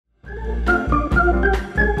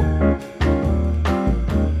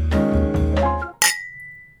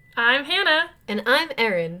And I'm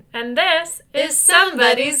Erin. And this is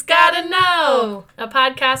Somebody's Gotta Know, a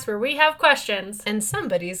podcast where we have questions. And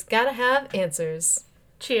somebody's gotta have answers.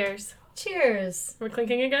 Cheers. Cheers. We're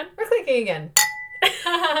clinking again? We're clinking again.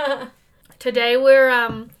 Today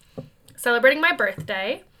we're celebrating my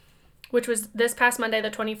birthday, which was this past Monday the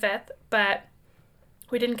 25th, but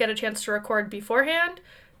we didn't get a chance to record beforehand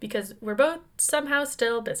because we're both somehow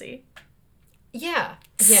still busy. Yeah.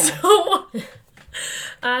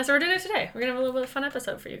 So we're doing it today. We're going to have a little bit of a fun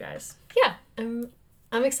episode for you guys. Yeah. I'm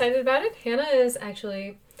excited about it. Hannah is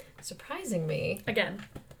actually surprising me. Again.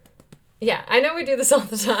 Yeah, I know we do this all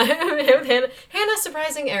the time. Hannah's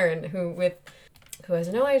surprising Erin, who has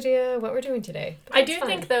no idea what we're doing today. I do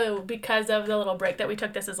think, though, because of the little break that we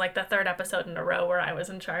took, this is like the third episode in a row where I was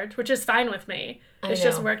in charge, which is fine with me. It's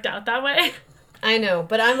just worked out that way. I know,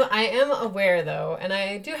 but I am aware, though, and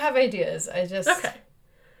I do have ideas. I just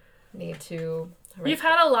need to... You've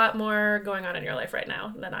had a lot more going on in your life right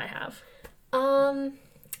now than I have.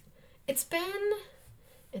 It's been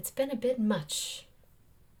a bit much.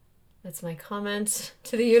 That's my comment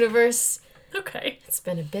to the universe. Okay. It's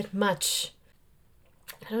been a bit much.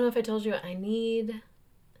 I don't know if I told you, I need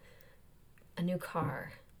a new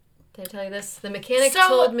car. Did I tell you this? The mechanic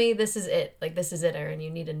told me this is it. Like, this is it, Erin. You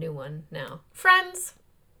need a new one now. Friends,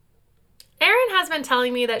 Erin has been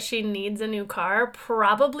telling me that she needs a new car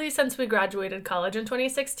probably since we graduated college in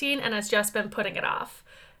 2016 and has just been putting it off.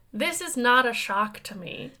 This is not a shock to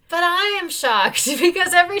me. But I am shocked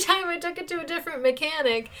because every time I took it to a different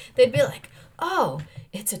mechanic, they'd be like, oh,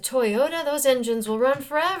 it's a Toyota. Those engines will run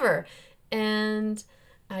forever. And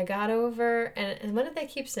I got over, and what did they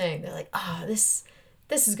keep saying? They're like, oh, this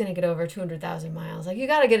is going to get over 200,000 miles. Like, you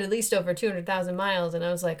got to get at least over 200,000 miles. And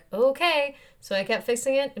I was like, okay. So I kept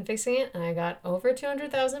fixing it, and I got over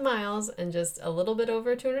 200,000 miles, and just a little bit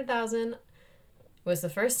over 200,000 was the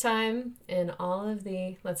first time in all of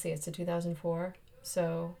the, let's see, it's a 2004,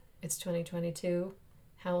 so it's 2022.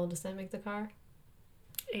 How old does that make the car?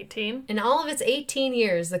 18. In all of its 18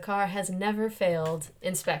 years, the car has never failed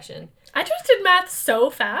inspection. I just did math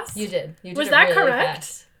so fast. You did. You did. Was it that really correct?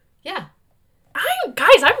 Fast. Yeah. I'm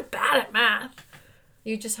bad at math.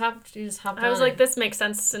 You just hopped on. I was like, this makes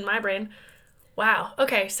sense in my brain. Wow.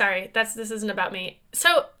 Okay, sorry. This isn't about me.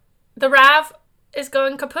 So, the RAV is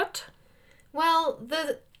going kaput? Well,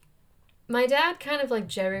 my dad kind of like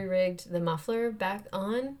jerry-rigged the muffler back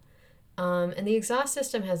on, and the exhaust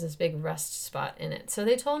system has this big rust spot in it. So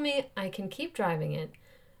they told me I can keep driving it,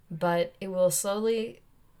 but it will slowly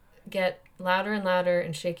get louder and louder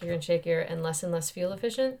and shakier and less fuel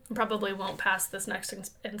efficient. Probably won't pass this next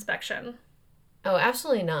inspection. Oh,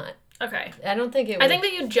 absolutely not. Okay. I don't think it would. I think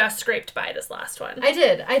that you just scraped by this last one. I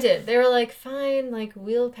did. They were like, fine, like,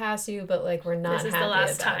 we'll pass you, but, like, we're not happy about it.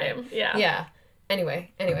 This is the last time. Yeah. Yeah. Anyway,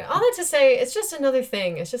 all that to say, it's just another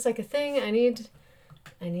thing. It's just, like, a thing I need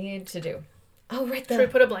to do. Oh, right there. Should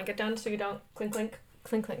we put a blanket down so you don't clink, clink?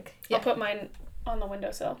 Clink, clink. Yeah. I'll put mine on the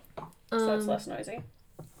windowsill so it's less noisy.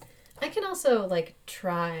 I can also, like,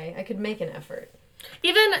 try. I could make an effort.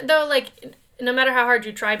 Even though, like, no matter how hard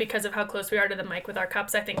you try because of how close we are to the mic with our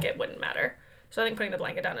cups, I think it wouldn't matter. So I think putting the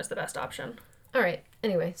blanket down is the best option. All right.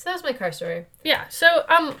 Anyway, so that was my car story. Yeah. So,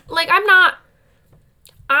 I'm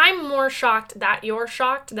more shocked that you're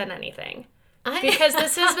shocked than anything. Because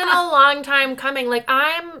this has been a long time coming. Like,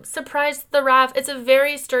 I'm surprised the RAV, it's a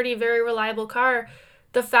very sturdy, very reliable car.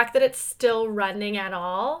 The fact that it's still running at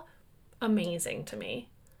all, amazing to me.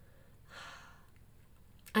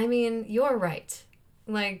 I mean, you're right.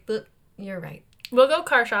 Like, you're right. We'll go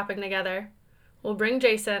car shopping together. We'll bring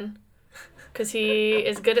Jason, because he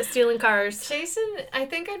is good at stealing cars. Jason, I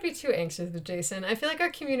think I'd be too anxious with Jason. I feel like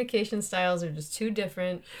our communication styles are just too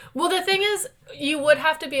different. Well, the thing is, you would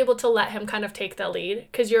have to be able to let him kind of take the lead,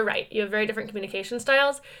 because you're right. You have very different communication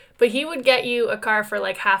styles, but he would get you a car for,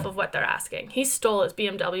 like, half of what they're asking. He stole his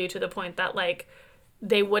BMW to the point that, like,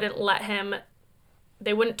 they wouldn't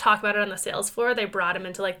talk about it on the sales floor. They brought him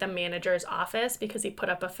into, like, the manager's office because he put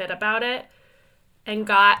up a fit about it and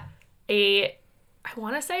got I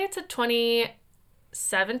want to say it's a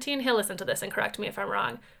 2017. He'll listen to this and correct me if I'm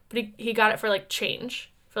wrong. But he got it for, like,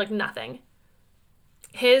 change. For, like, nothing.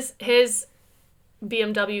 His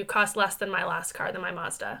BMW cost less than my last car, than my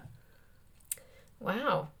Mazda.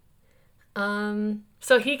 Wow.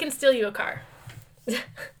 So he can steal you a car.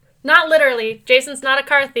 Not literally. Jason's not a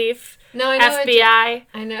car thief. No, I know. FBI.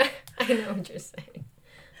 I know what you're saying.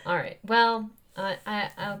 All right. Well,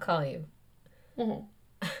 I'll call you. Mm-hmm.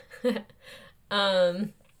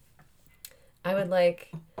 I would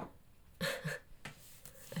like a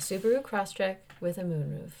Subaru Crosstrek with a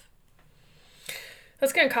moonroof.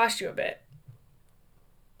 That's going to cost you a bit.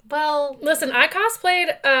 Well, Listen, I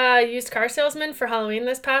cosplayed a used car salesman for Halloween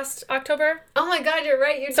this past October. oh my God, you're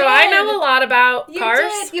right. You did. So I know a lot about You cars.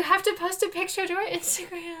 did. You have to post a picture to our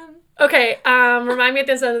Instagram. Okay, remind me at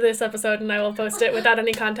the end of this episode and I will post it without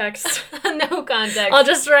any context. No context. I'll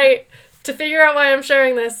just write, to figure out why I'm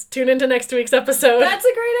sharing this, tune into next week's episode. That's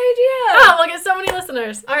a great idea. Oh, we'll get so many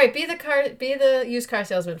listeners. All right, be the used car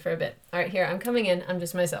salesman for a bit. All right, here, I'm coming in. I'm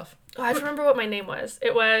just myself. Oh, I have to remember what my name was.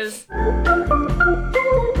 It was...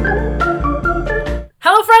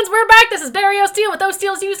 Hello, friends. We're back. This is Barry O'Steele with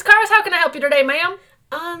O'Steele's Used Cars. How can I help you today, ma'am?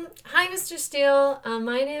 Hi, Mr. Steele.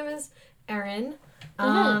 My name is Erin. What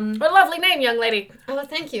a lovely name, young lady. Oh,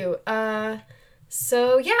 thank you.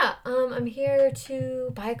 So yeah, I'm here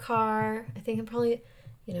to buy a car. I think I'm probably,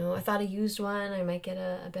 I thought a used one. I might get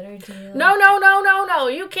a better deal. No.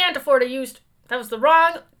 You can't afford a used... That was the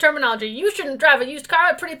wrong terminology. You shouldn't drive a used car,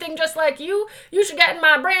 a pretty thing just like you. You should get in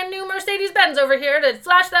my brand new Mercedes-Benz over here to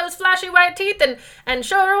flash those flashy white teeth and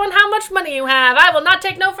show everyone how much money you have. I will not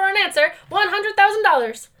take no for an answer.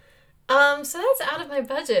 $100,000. So that's out of my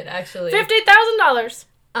budget, actually.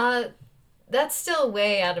 $50,000. That's still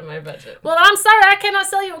way out of my budget. Well, I'm sorry, I cannot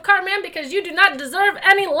sell you a car, ma'am, because you do not deserve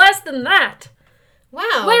any less than that.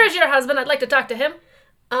 Wow. Where is your husband? I'd like to talk to him.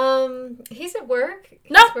 He's at work.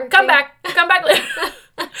 No, come back. Come back later.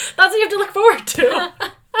 That's what you have to look forward to.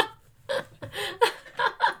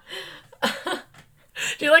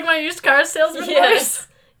 Do you like my used car salesman voice?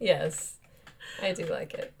 Yes. I do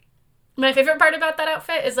like it. My favorite part about that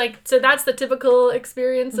outfit is so that's the typical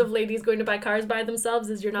experience of ladies going to buy cars by themselves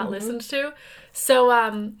is you're not listened to. So,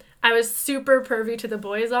 I was super pervy to the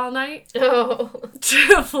boys all night to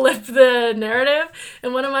flip the narrative.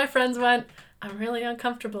 And one of my friends went, I'm really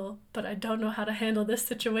uncomfortable, but I don't know how to handle this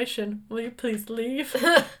situation. Will you please leave?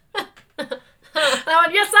 And I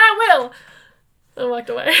went, yes, I will. And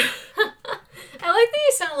walked away. I like that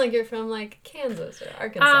you sound like you're from, Kansas or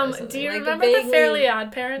Arkansas or something. Do you remember the Fairly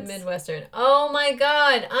Odd Parents? Midwestern. Oh, my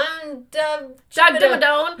God. I'm Doug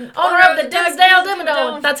Dimmadome, owner of the Dinsdale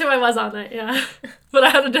Dimmadome. That's who I was on it, yeah. But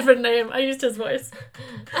I had a different name. I used his voice.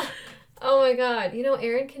 Oh, my God.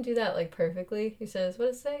 Erin can do that, perfectly. He says, what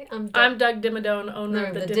does it say? I'm Doug Dimmadome, owner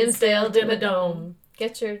of the Dinsdale Dimmadome.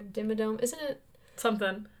 Get your Dimmadome. Isn't it?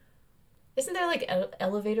 Something. Isn't there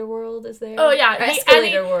Elevator World? Is there? Oh yeah, or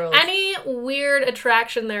Escalator World. Any weird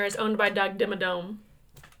attraction there is owned by Doug Dimmadome.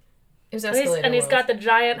 It was Escalator World. And he's got the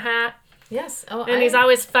giant hat. Yes. Oh, and he's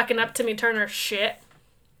always fucking up Timmy Turner shit.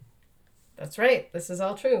 That's right. This is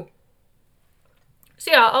all true.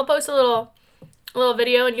 So yeah, I'll post a little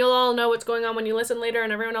video, and you'll all know what's going on when you listen later,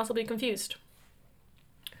 and everyone else will be confused.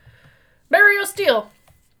 Barry O'Steele.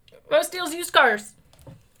 O'Steele's Used Cars.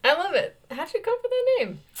 I love it. How'd you come up with that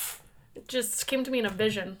name? It just came to me in a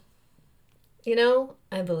vision. I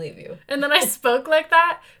believe you. And then I spoke like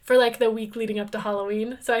that for the week leading up to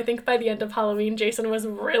Halloween. So I think by the end of Halloween, Jason was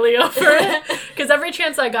really over it. Because every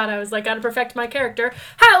chance I got, I was gotta perfect my character.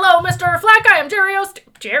 Hello, Mr. Flack. I am Barry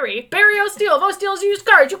O'Steele of O'Steele's Used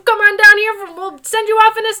Cars. You come on down here, we'll send you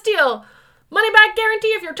off in a steal. Money back guarantee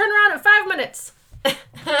if you turn around in 5 minutes. I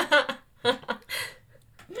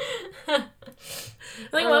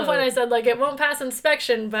think at one point I said, it won't pass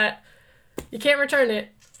inspection, but you can't return it.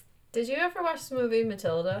 Did you ever watch the movie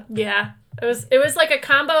Matilda? Yeah. It was like a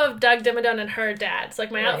combo of Doug Dimmadome and her dad. So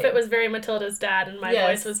my outfit was very Matilda's dad, and my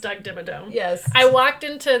voice was Doug Dimmadome. Yes. I walked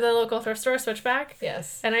into the local thrift store, Switchback.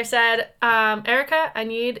 Yes. And I said, Erica, I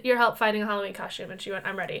need your help finding a Halloween costume. And she went,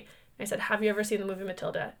 I'm ready. I said, have you ever seen the movie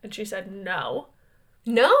Matilda? And she said, no.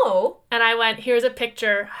 No. And I went, here's a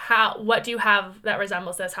picture. What do you have that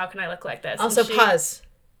resembles this? How can I look like this? Also, pause.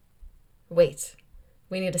 Wait.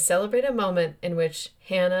 We need to celebrate a moment in which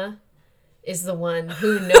Hannah is the one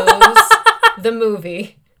who knows the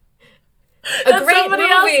movie. A great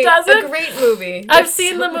movie. I've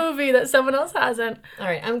seen the movie that someone else hasn't. All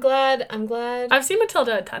right, I'm glad. I've seen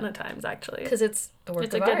Matilda a ton of times, actually. Because it's a work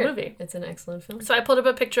of art. It's a good movie. It's an excellent film. So I pulled up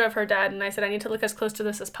a picture of her dad, and I said, I need to look as close to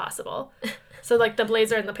this as possible. So, the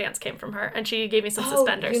blazer and the pants came from her, and she gave me some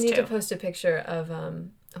suspenders, you need too. to post a picture of,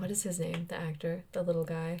 what is his name? The actor? The little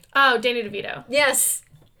guy? Oh, Danny DeVito. Yes.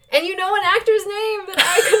 And you know an actor's name that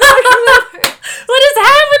I could not remember. What is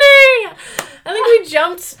happening? I think we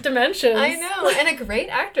jumped dimensions. I know. And a great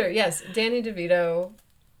actor. Yes, Danny DeVito.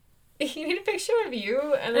 You need a picture of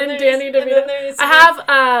you and Danny DeVito. I have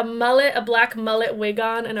a black mullet wig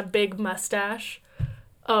on and a big mustache.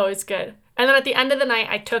 Oh, it's good. And then at the end of the night,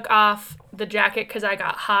 I took off the jacket because I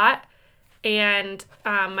got hot. And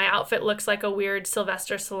my outfit looks like a weird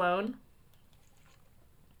Sylvester Stallone.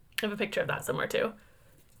 I have a picture of that somewhere, too.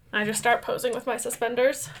 I just start posing with my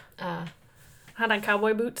suspenders. Had on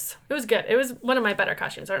cowboy boots. It was good. It was one of my better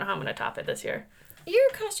costumes. I don't know how I'm going to top it this year. Your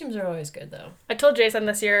costumes are always good, though. I told Jason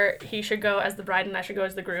this year he should go as the bride and I should go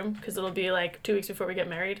as the groom because it'll be like 2 weeks before we get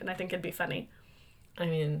married and I think it'd be funny. I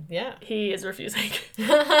mean, yeah. He is refusing.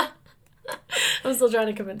 I'm still trying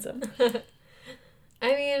to convince him.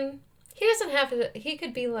 I mean, he doesn't have to... He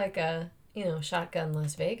could be like a, shotgun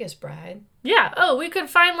Las Vegas bride. Yeah. Oh, we could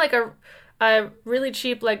find like a really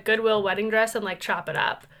cheap like Goodwill wedding dress and like chop it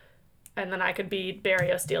up. And then I could be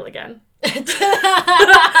Barry O'Steele again. Is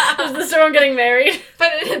this where I'm getting married?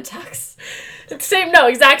 But in a tux.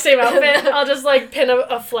 Exact same outfit. I'll just like pin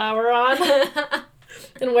a flower on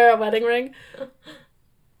and wear a wedding ring. I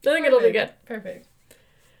think it'll be good. Perfect.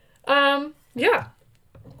 Yeah.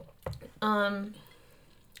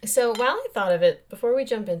 So while I thought of it, before we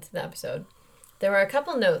jump into the episode, there were a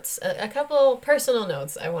couple notes, a couple personal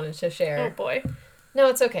notes I wanted to share. Oh boy. No,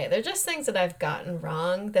 it's okay. They're just things that I've gotten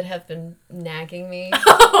wrong that have been nagging me.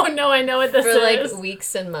 Oh, no, I know what this is. For,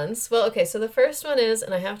 weeks and months. Well, okay, so the first one is,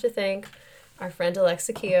 and I have to thank our friend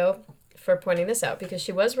Alexa Keogh for pointing this out, because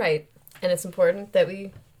she was right, and it's important that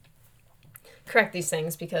we correct these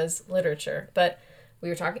things, because literature. But we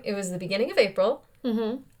were talking, it was the beginning of April,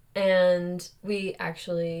 and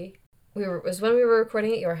it was when we were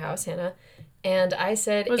recording at your house, Hannah, and I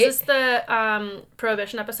said... Was this the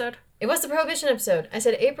Prohibition episode? It was the Prohibition episode. I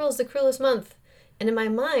said, April is the cruelest month. And in my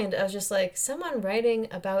mind, I was just like, someone writing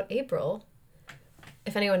about April,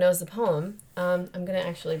 if anyone knows the poem, I'm going to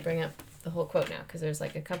actually bring up the whole quote now, because there's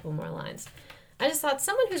like a couple more lines. I just thought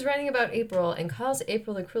someone who's writing about April and calls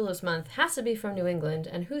April the cruelest month has to be from New England.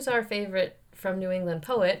 And who's our favorite from New England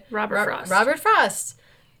poet? Robert Frost. Robert Frost.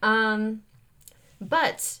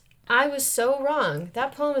 But I was so wrong.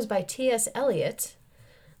 That poem is by T.S. Eliot.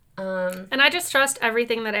 And I just trust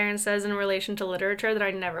everything that Erin says in relation to literature that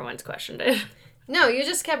I never once questioned it. No, you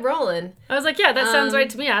just kept rolling. I was like, yeah, that sounds right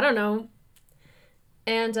to me. I don't know.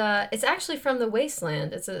 And it's actually from The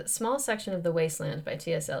Wasteland. It's a small section of The Wasteland by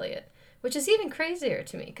T.S. Eliot, which is even crazier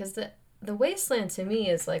to me, because the Wasteland to me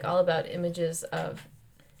is like all about images of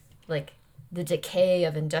like the decay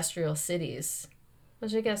of industrial cities,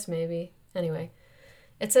 which I guess maybe. Anyway,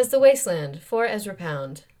 it says The Wasteland, for Ezra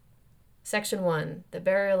Pound. Section 1, The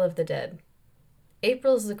Burial of the Dead.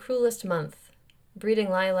 April's the cruelest month,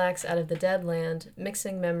 breeding lilacs out of the dead land,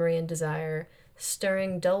 mixing memory and desire,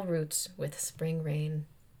 stirring dull roots with spring rain.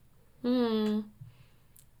 Anyway.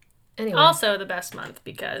 Also the best month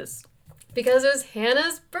because it was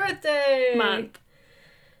Hannah's birthday month.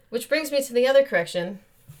 Which brings me to the other correction.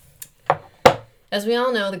 As we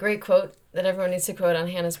all know, the great quote that everyone needs to quote on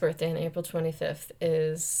Hannah's birthday on April 25th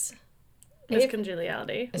is... Miss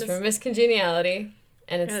Congeniality. It's from Miss Congeniality,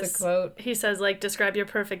 and it's the quote. He says, like, describe your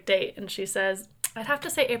perfect date, and she says, I'd have to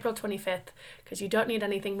say April 25th, because you don't need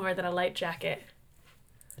anything more than a light jacket.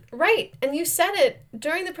 Right, and you said it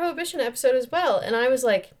during the Prohibition episode as well, and I was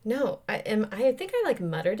like, no, I think I, like,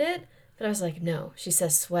 muttered it, but I was like, no, she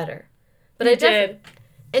says sweater. But I did.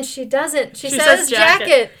 And she doesn't. She says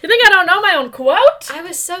jacket. You think I don't know my own quote? I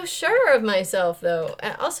was so sure of myself, though.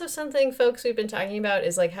 Also, something, folks, we've been talking about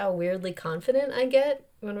is, like, how weirdly confident I get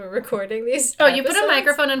when we're recording these episodes. You put a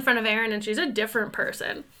microphone in front of Erin, and she's a different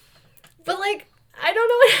person. But, like, I don't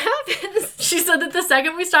know what happens. She said that the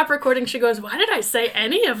second we stop recording, she goes, why did I say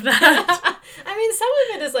any of that? I mean, some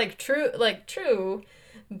of it is, like, true,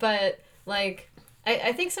 but, like,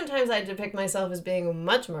 I think sometimes I depict myself as being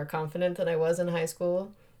much more confident than I was in high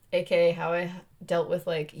school. AKA how I dealt with,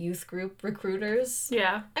 like, youth group recruiters.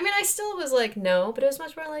 Yeah. I mean, I still was like, no, but it was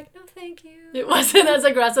much more like, no, thank you. It wasn't as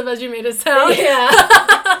aggressive as you made it sound. Yeah.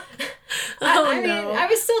 I mean, no. I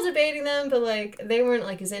was still debating them, but, like, they weren't,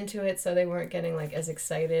 like, as into it, so they weren't getting, like, as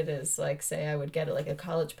excited as, like, say I would get at, like, a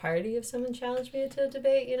college party if someone challenged me to a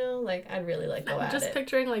debate, you know? Like, I'd really, like, go at it. I'm just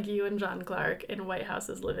picturing, like, you and John Clark in White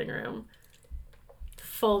House's living room.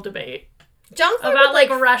 Full debate. John Clark about, would, like,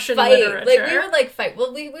 Russian fight. literature. Like, we would, like, fight.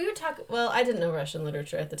 Well, we would talk... Well, I didn't know Russian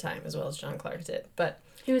literature at the time, as well as John Clark did, but...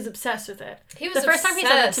 He was obsessed with it. He was The first time he said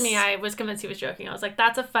that to obsessed. me, I was convinced he was joking. I was like,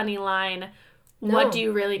 that's a funny line. No. What do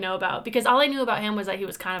you really know about? Because all I knew about him was that he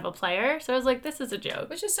was kind of a player, so I was like, this is a joke.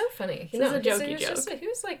 Which is so funny. This is a jokey joke. He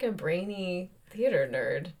was, like, a brainy theater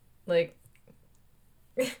nerd. Like...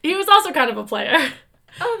 He was also kind of a player.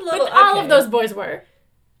 A little, But all of those boys were.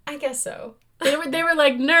 I guess so. They were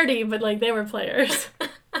like nerdy, but like they were players.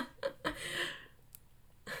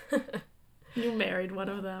 You married one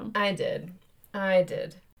of them. I did.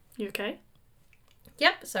 You okay?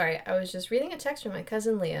 Yep, sorry. I was just reading a text from my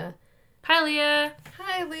cousin Leah. Hi, Leah.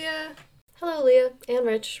 Hi, Leah. Hello, Leah and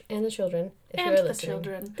Rich and the children. If And you are the listening.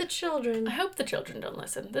 children. The children. I hope the children don't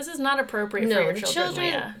listen. This is not appropriate for No, your the children,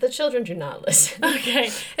 Leah. the children do not listen. Okay.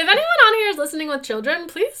 If anyone on here is listening with children,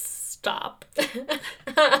 please stop. Because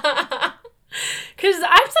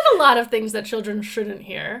I've said a lot of things that children shouldn't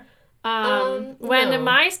hear. When no.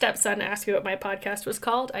 my stepson asked me what my podcast was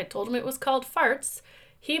called, I told him it was called Farts.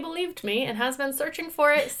 He believed me and has been searching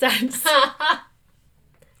for it since.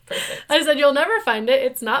 Perfect. I said, you'll never find it.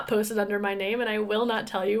 It's not posted under my name, and I will not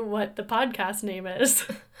tell you what the podcast name is.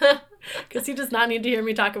 Because he does not need to hear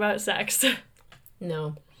me talk about sex.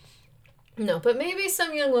 No, but maybe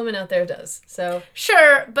some young woman out there does. So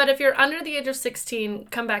Sure, but if you're under the age of 16,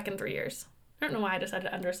 come back in 3 years. I don't know why I decided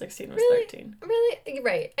under 16 was 13. Really, you're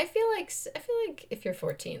right. I feel like if you're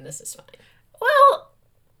 14, this is fine. Well,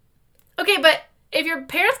 okay, but if your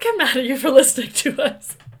parents get mad at you for listening to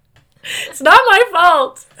us, it's not my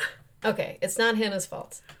fault. Okay, it's not Hannah's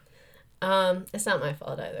fault. It's not my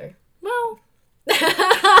fault either. Well, I'm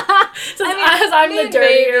the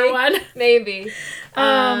dirtier one. Maybe.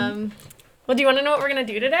 Well, do you want to know what we're going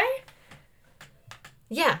to do today?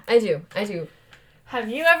 Yeah, I do. Have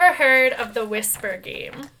you ever heard of the whisper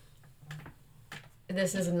game?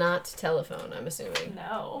 This is not telephone, I'm assuming.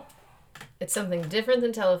 No. It's something different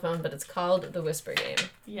than telephone, but it's called the whisper game.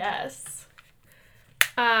 Yes.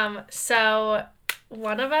 So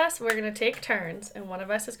one of us, we're going to take turns, and one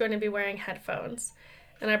of us is going to be wearing headphones.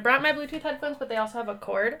 And I brought my Bluetooth headphones, but they also have a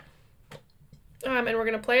cord. And we're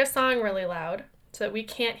going to play a song really loud so that we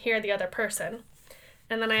can't hear the other person.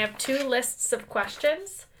 And then I have 2 lists of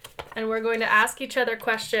questions, and we're going to ask each other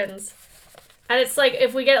questions. And it's like,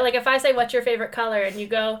 if we get, like, if I say, what's your favorite color? And you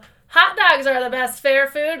go, hot dogs are the best fair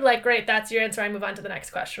food. Like, great, that's your answer. I move on to the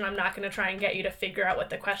next question. I'm not going to try and get you to figure out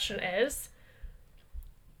what the question is.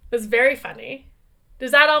 It's very funny.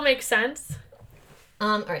 Does that all make sense?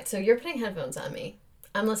 All right, so you're putting headphones on me.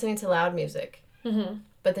 I'm listening to loud music. Mm-hmm.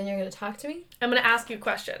 But then you're going to talk to me? I'm going to ask you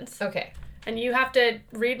questions. Okay. And you have to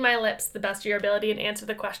read my lips the best of your ability and answer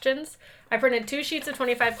the questions. I printed 2 sheets of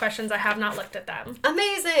 25 questions. I have not looked at them.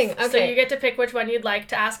 Amazing. Okay. So you get to pick which one you'd like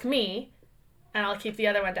to ask me, and I'll keep the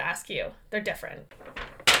other one to ask you. They're different.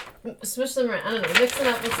 Switch them around. I don't know. Mix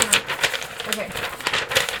them up. Okay.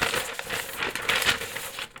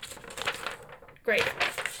 Great.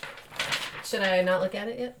 Should I not look at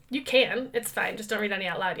it yet? You can. It's fine. Just don't read any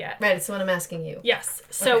out loud yet. Right, it's the one I'm asking you. Yes.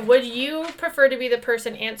 So Okay. Would you prefer to be the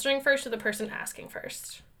person answering first or the person asking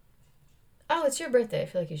first? Oh, it's your birthday. I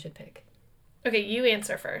feel like you should pick. Okay, you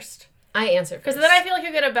answer first. I answer first. Because then I feel like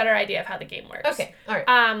you get a better idea of how the game works. Okay, all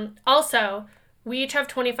right. Also, we each have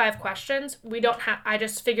 25 questions. We don't have... I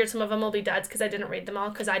just figured some of them will be duds because I didn't read them all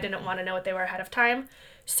because I didn't want to know what they were ahead of time.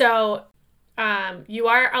 So, you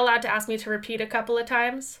are allowed to ask me to repeat a couple of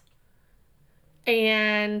times.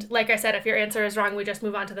 And like I said, if your answer is wrong, we just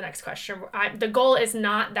move on to the next question. The goal is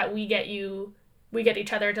not that we get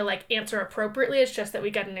each other to like answer appropriately. It's just that we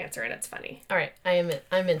get an answer and it's funny. All right, I'm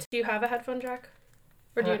in. Do you have a headphone jack?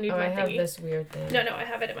 Or do you need my I have thingy? this weird thing. No, I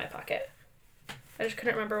have it in my pocket. I just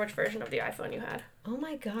couldn't remember which version of the iPhone you had. Oh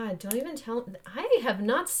my god, don't even tell... I have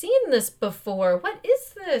not seen this before. What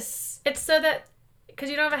is this? It's so that... Because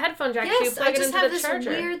you don't have a headphone jack, so you Yes, plug I it just into have the this charger.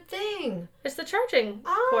 weird thing. It's the charging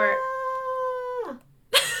port.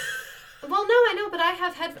 Well, no, I know, but I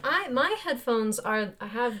have my headphones I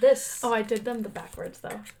have this. Oh, I did them the backwards,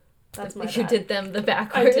 though. That's my You bad. did them the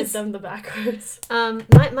backwards. I did them the backwards.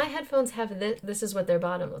 My headphones have this. This is what their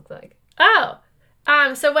bottom looked like. Oh.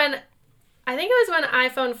 So I think it was when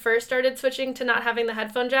iPhone first started switching to not having the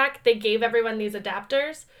headphone jack, they gave everyone these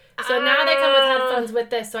adapters. So now they come with headphones with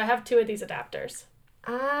this, so I have 2 of these adapters.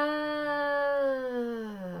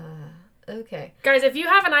 Okay. Guys, if you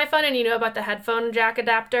have an iPhone and you know about the headphone jack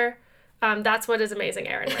adapter, that's what is amazing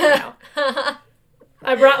Erin right now.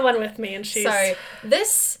 I brought one with me and she's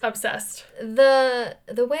obsessed. The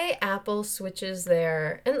way Apple switches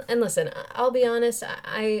their and listen, I'll be honest,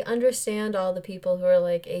 I understand all the people who are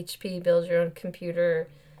like HP build your own computer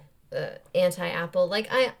anti-Apple. Like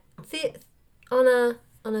on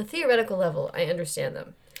a theoretical level, I understand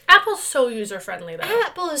them. Apple's so user-friendly though.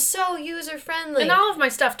 Apple is so user-friendly. And all of my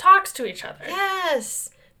stuff talks to each other. Yes.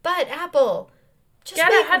 But Apple, just get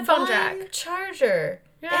make a headphone one jack. Charger.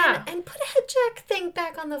 Yeah. And put a head jack thing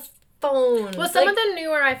back on the phone. Well, some of the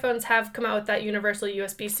newer iPhones have come out with that universal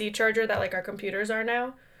USB-C charger that like our computers are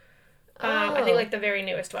now. I think like the very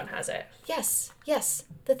newest one has it. Yes.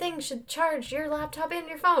 The thing should charge your laptop and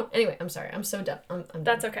your phone. Anyway, I'm sorry. I'm so dumb. I'm done.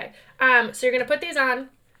 That's okay. So you're going to put these on.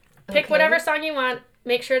 Pick whatever song you want.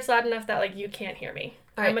 Make sure it's loud enough that like you can't hear me.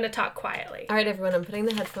 All right. I'm going to talk quietly. All right, everyone. I'm putting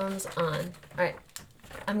the headphones on. All right.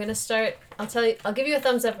 I'm gonna start. I'll give you a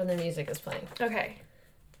thumbs up when the music is playing. Okay.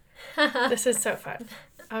 This is so fun.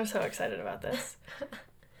 I'm so excited about this.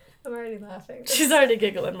 I'm already laughing. She's already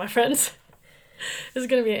giggling, my friends. This is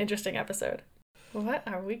going to be an interesting episode. What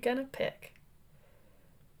are we going to pick?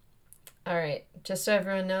 All right. Just so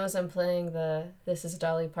everyone knows, I'm playing the This is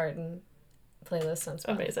Dolly Parton playlist on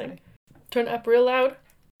Spotify. Amazing. Turn up real loud.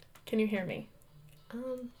 Can you hear me?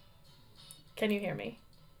 Can you hear me?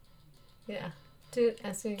 Yeah. Dude,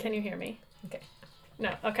 Can you hear me? Okay.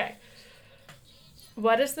 No. Okay.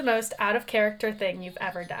 What is the most out of character thing you've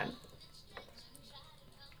ever done?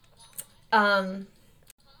 I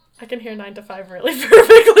can hear 9 to 5 really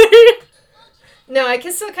perfectly. No, I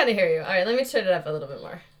can still kind of hear you. All right, let me turn it up a little bit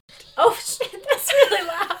more. Oh, shit, that's really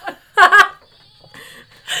loud.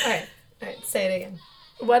 All right, say it again.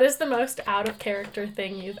 What is the most out of character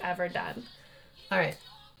thing you've ever done? All right.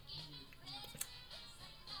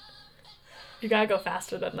 You gotta go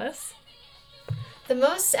faster than this. The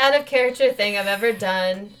most out of character thing I've ever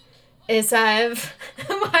done is Why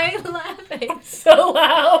are you laughing? So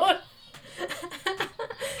loud.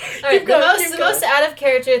 All right, the most out of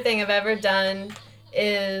character thing I've ever done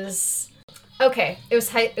is okay. It was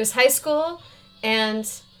high school, and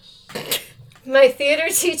my theater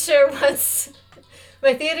teacher I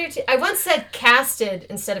once said casted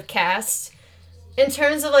instead of cast. In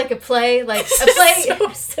terms of like a play, So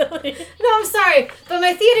silly. No, I'm sorry, but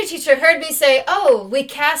my theater teacher heard me say, "Oh, we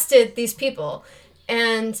casted these people,"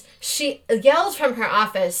 and she yelled from her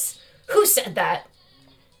office, "Who said that?"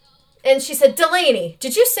 And she said, "Delaney,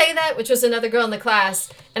 did you say that?" Which was another girl in the class.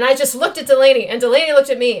 And I just looked at Delaney, and Delaney looked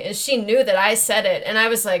at me, and she knew that I said it. And I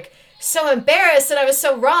was like so embarrassed that I was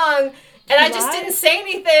so wrong, and I just didn't say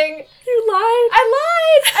anything. You lied. I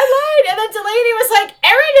lied. And then Delaney was like,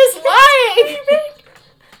 "Erin is lying."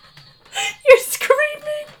 You're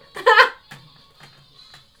screaming.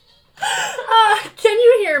 Can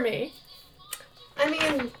you hear me? I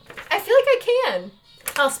mean, I feel like I can.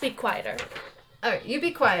 I'll speak quieter. All right, you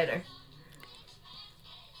be quieter.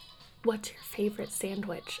 What's your favorite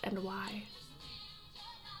sandwich and why?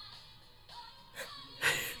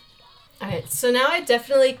 All right, so now I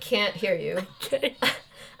definitely can't hear you. Okay.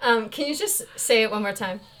 Can you just say it one more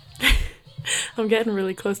time? I'm getting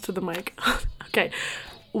really close to the mic. Okay.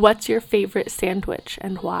 What's your favorite sandwich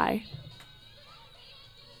and why?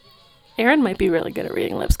 Erin might be really good at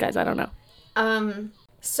reading lips, guys. I don't know.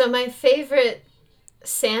 So my favorite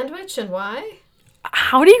sandwich and why?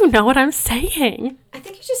 How do you know what I'm saying? I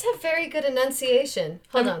think you just have very good enunciation.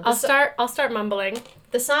 Hold on. I'll start mumbling.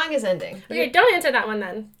 The song is ending. Okay, don't answer that one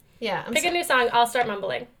then. Yeah. Pick a new song. I'll start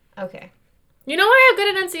mumbling. Okay. You know why I have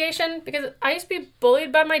good enunciation? Because I used to be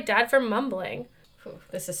bullied by my dad for mumbling. Whew,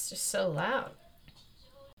 this is just so loud.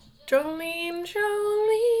 Jolene.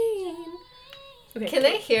 Okay, Can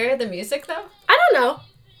they hear the music though? I don't know.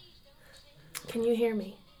 Can you hear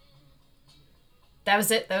me? That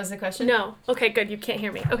was it? That was the question? No. Okay, good. You can't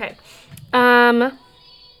hear me. Okay.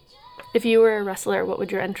 If you were a wrestler, what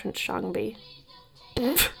would your entrance song be?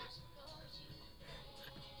 Do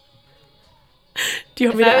you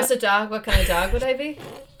want me If to I was a dog, what kind of dog would I be?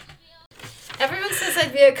 Everyone says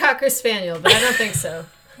I'd be a Cocker Spaniel, but I don't think so.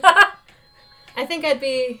 I think I'd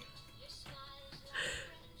be...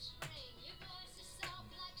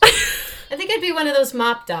 one of those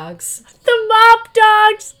mop dogs. The mop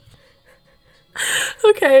dogs!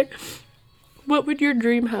 Okay. What would your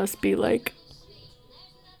dream house be like?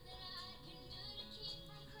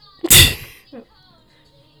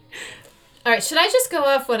 All right, should I just go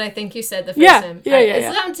off what I think you said the first time? Yeah.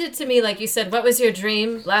 It sounded to me like you said, "What was your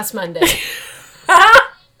dream last Monday?" I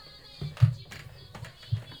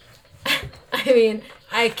mean,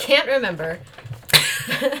 I can't remember.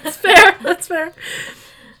 That's fair.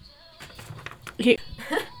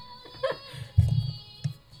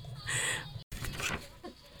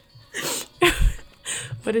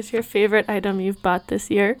 What is your favorite item you've bought this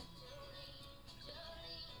year?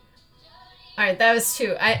 All right, that was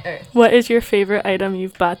two. What is your favorite item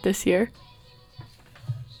you've bought this year?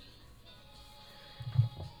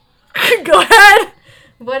 Go ahead.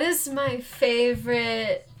 What is my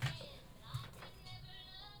favorite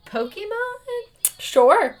Pokemon?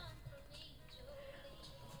 Sure.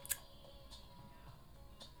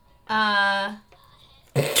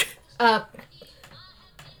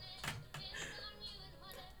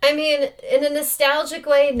 I mean, in a nostalgic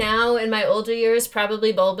way now, in my older years,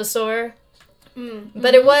 probably Bulbasaur. Mm-hmm.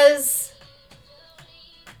 But it was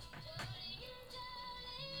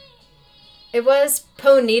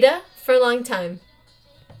Ponyta for a long time.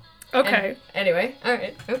 Okay. Anyway, all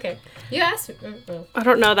right, okay. You asked me. I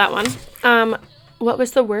don't know that one. What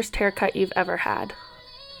was the worst haircut you've ever had?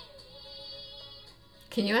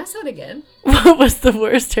 Can you ask that again? What was the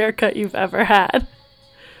worst haircut you've ever had?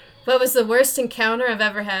 What was the worst encounter I've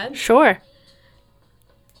ever had? Sure.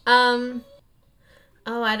 Oh,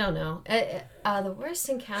 I don't know. The worst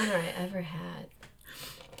encounter I ever had.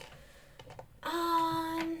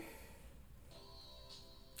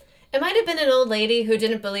 It might have been an old lady who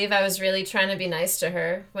didn't believe I was really trying to be nice to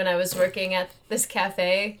her when I was working at this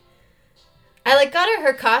cafe. I got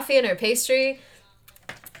her coffee and her pastry,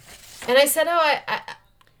 and I said,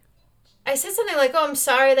 I said something like, "Oh, I'm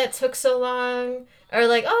sorry that took so long," or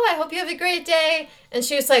like, "Oh, I hope you have a great day," and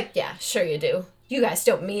she was like, "Yeah, sure you do. You guys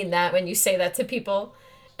don't mean that when you say that to people,"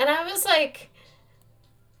 and I was like,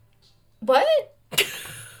 "What?"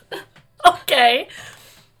 Okay.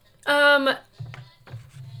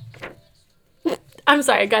 I'm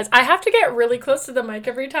sorry, guys. I have to get really close to the mic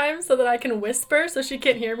every time so that I can whisper so she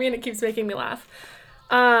can't hear me, and it keeps making me laugh.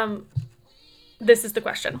 This is the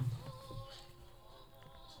question.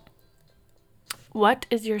 What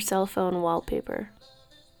is your cell phone wallpaper?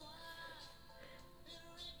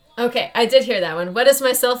 Okay, I did hear that one. What is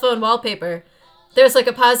my cell phone wallpaper? There's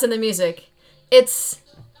a pause in the music. It's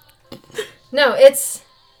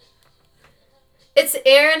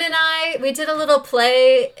Erin and I. We did a little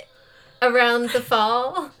play around the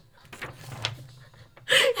fall.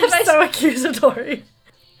 You're so accusatory.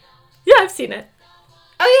 Yeah, I've seen it.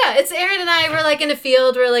 Oh yeah, it's Erin and I. We're in a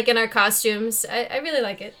field. We're in our costumes. I really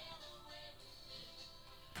like it.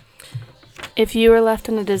 If you were left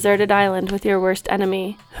on a deserted island with your worst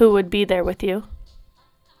enemy, who would be there with you?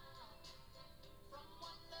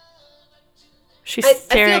 She's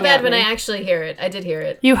staring I feel bad at when me. I actually hear it. I did hear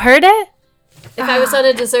it. You heard it? If I was on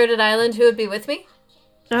a deserted island, who would be with me?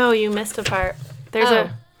 Oh, you missed a part.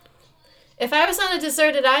 If I was on a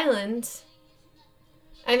deserted island,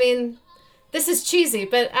 I mean, this is cheesy,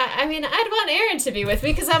 but I'd want Erin to be with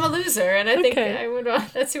me because I'm a loser, and I think I would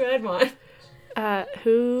want. That's who I'd want.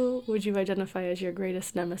 Who would you identify as your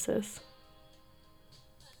greatest nemesis?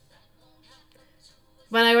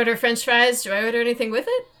 When I order French fries, do I order anything with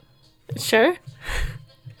it? Sure.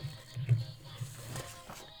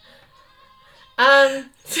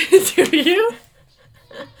 Do you?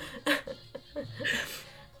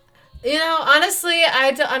 Honestly,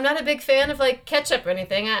 I'm not a big fan of ketchup or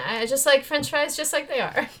anything. I just like French fries just like they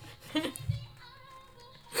are.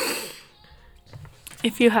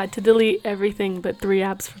 If you had to delete everything but 3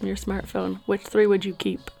 apps from your smartphone, which 3 would you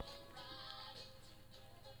keep?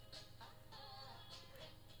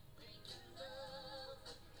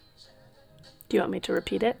 Do you want me to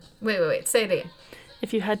repeat it? Wait. Say it again.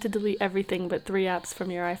 If you had to delete everything but 3 apps from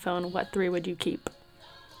your iPhone, what 3 would you keep?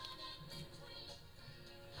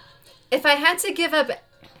 If I had to give up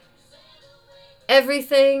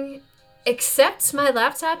everything except my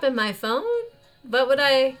laptop and my phone, what would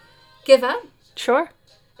I give up? Sure.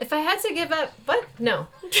 If I had to give up... What? No.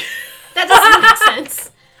 That doesn't make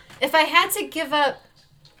sense. If I had to give up...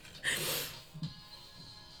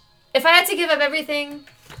 If I had to give up everything,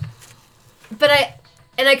 but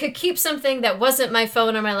I could keep something that wasn't my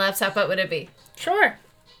phone or my laptop, what would it be? Sure.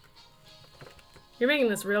 You're making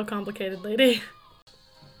this real complicated, lady.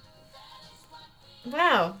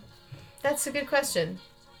 Wow. That's a good question.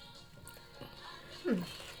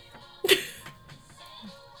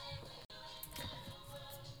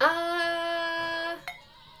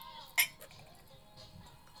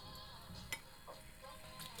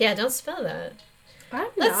 Yeah, don't spell that.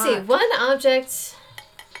 Let's see. One object.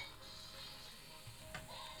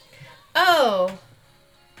 Oh.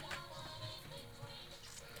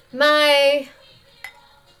 I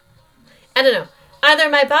don't know. Either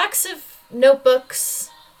my box of notebooks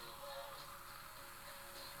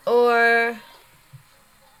or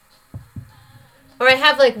I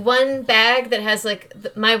have one bag that has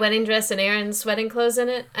my wedding dress and Erin's wedding clothes in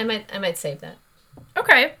it. I might save that.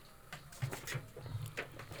 Okay.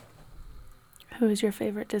 Who is your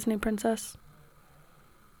favorite Disney princess?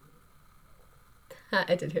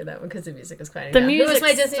 I did hear that one because the music was quieting The down. music Who was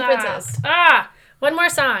my Disney stopped. princess? One more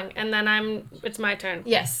song, and then it's my turn.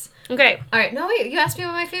 Yes. Okay. All right. No, wait. You asked me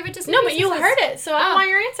what my favorite Disney No, princess but you is. heard it, so I want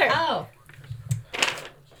your answer. Oh.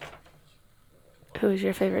 Who is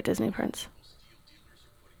your favorite Disney prince?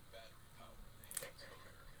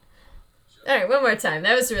 All right. One more time.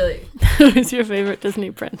 That was really... Who is your favorite Disney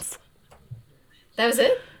prince? That was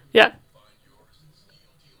it? Yeah.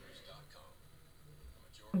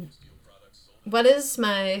 What is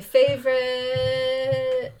my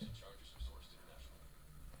favorite...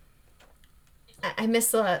 I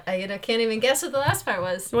missed a lot. I can't even guess what the last part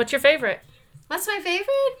was. What's your favorite? What's my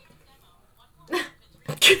favorite?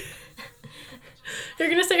 You're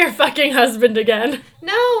going to say your fucking husband again.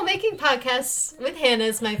 No, making podcasts with Hannah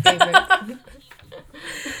is my favorite.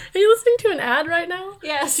 Are you listening to an ad right now?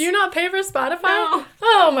 Yes. Do you not pay for Spotify? No.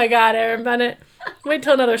 Oh my god, Erin Bennett. Wait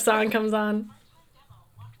till another song comes on.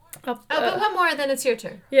 But one more, then it's your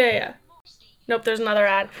turn. Yeah. Nope, there's another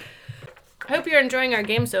ad. I hope you're enjoying our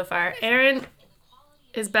game so far. Erin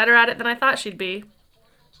is better at it than I thought she'd be.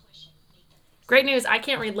 Great news, I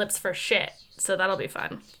can't read lips for shit, so that'll be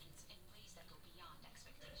fun.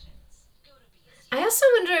 I also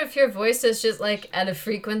wonder if your voice is just, like, at a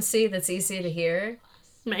frequency that's easy to hear.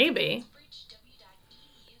 Maybe.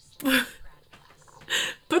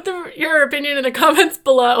 Put your opinion in the comments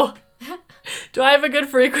below. Do I have a good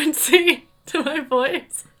frequency to my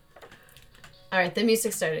voice? All right, the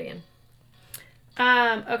music started again.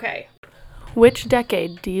 Okay. Which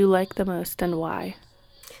decade do you like the most and why?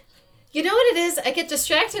 You know what it is? I get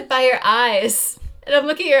distracted by your eyes. And I'm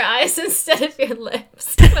looking at your eyes instead of your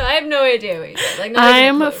lips. But I have no idea what you said. Like,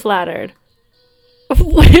 I'm flattered.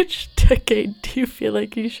 Which decade do you feel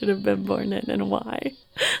like you should have been born in and why?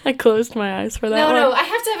 I closed my eyes for that one. No, I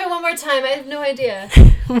have to have it one more time. I have no idea.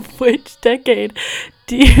 Which decade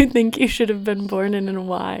do you think you should have been born in and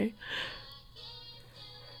why?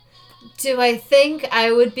 Do I think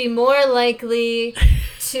I would be more likely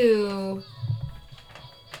to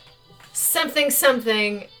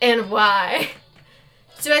something and why?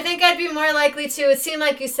 Do I think I'd be more likely to, it seemed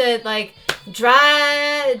like you said, like, do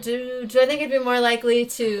I think I'd be more likely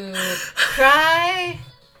to cry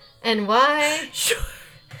and why? Sure.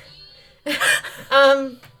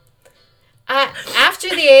 After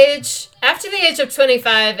the age of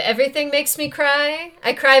 25, everything makes me cry.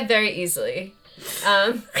 I cry very easily.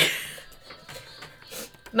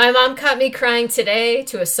 My mom caught me crying today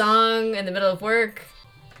to a song in the middle of work.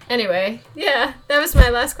 Anyway, yeah, that was my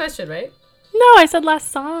last question, right? No, I said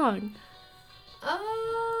last song.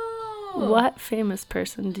 Oh. What famous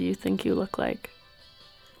person do you think you look like?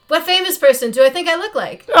 What famous person do I think I look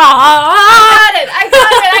like? Aww. I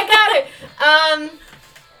got it.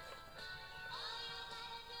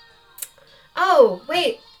 Oh,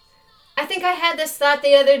 wait. I think I had this thought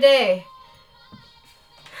the other day.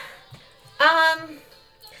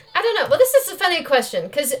 I don't know. Well, this is a funny question,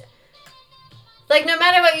 because, like, no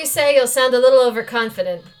matter what you say, you'll sound a little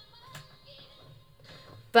overconfident.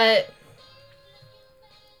 But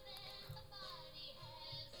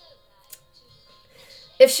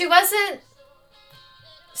if she wasn't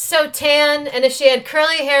so tan, and if she had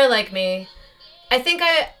curly hair like me, I think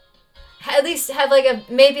I at least have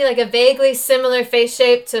maybe a vaguely similar face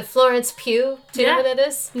shape to Florence Pugh. Do you know who that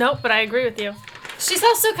is? Nope, but I agree with you. She's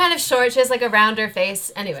also kind of short. She has like a rounder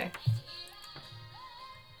face. Anyway.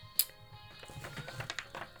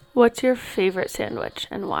 What's your favorite sandwich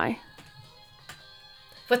and why?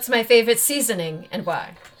 What's my favorite seasoning and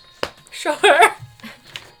why? Sure.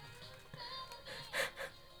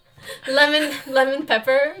 Lemon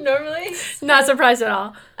pepper, normally. Not surprised at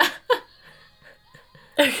all.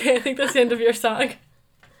 Okay, I think that's the end of your song.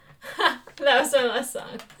 That was my last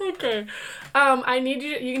song. Okay. I need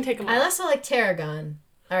you can take them off. I also like Tarragon.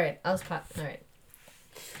 All right, I'll pop. All right.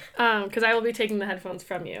 Because I will be taking the headphones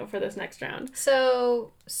from you for this next round.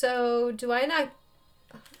 So do I not?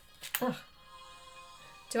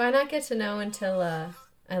 Do I not get to know until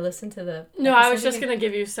I listen to the? No, I was just gonna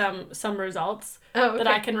give you some results that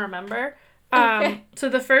I can remember. Okay. So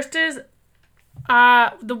the first is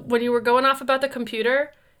when you were going off about the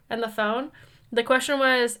computer and the phone. The question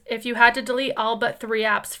was, if you had to delete all but 3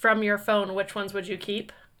 apps from your phone, which ones would you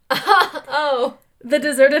keep? Oh. The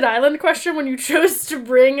deserted island question, when you chose to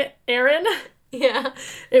bring Erin. Yeah.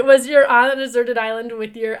 It was, you're on a deserted island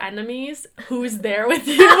with your enemies. Who's there with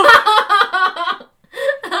you?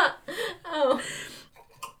 Oh.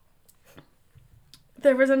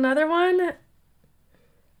 There was another one.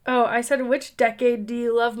 Oh, I said, which decade do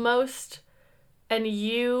you love most? And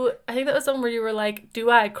I think that was one where you were like, do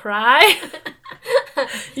I cry?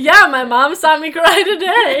 Yeah, my mom saw me cry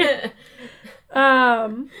today.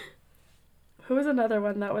 Who was another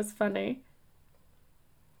one that was funny?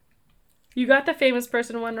 You got the famous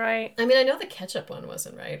person one right. I mean, I know the ketchup one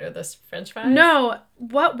wasn't right, or the French fries. No,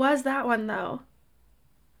 what was that one though?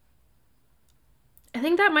 I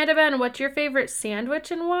think that might have been, what's your favorite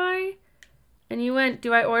sandwich and why? And you went,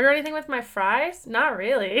 do I order anything with my fries? Not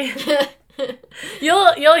really.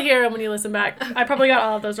 You'll hear them when you listen back. I probably got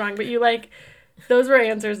all of those wrong, but those were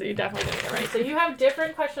answers that you definitely didn't get right. So you have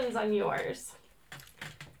different questions on yours.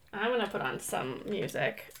 I'm going to put on some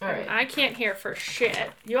music. All right. I can't hear for shit.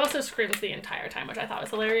 You also screamed the entire time, which I thought was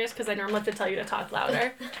hilarious because I normally have to tell you to talk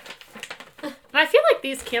louder. And I feel like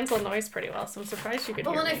these cancel noise pretty well, so I'm surprised you could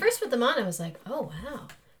hear But when me. I first put them on, I was like, oh, wow.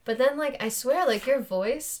 But then, like, I swear, like, your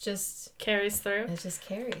voice just... Carries through. It just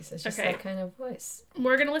carries. It's just Okay. that kind of voice.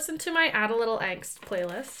 We're going to listen to my Add a Little Angst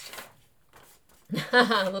playlist.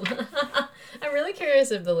 I'm really curious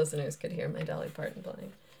if the listeners could hear my Dolly Parton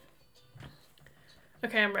playing.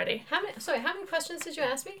 Okay, I'm ready. How many questions did you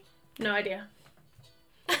ask me? No idea.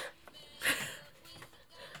 All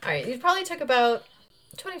right, you probably took about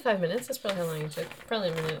 25 minutes. That's probably how long you took. Probably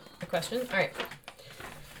a minute a question. All right.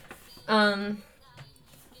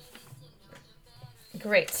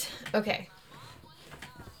 Great. Okay.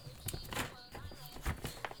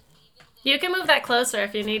 You can move that closer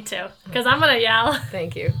if you need to, because I'm going to yell.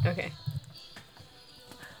 Thank you. Okay.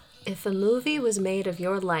 If a movie was made of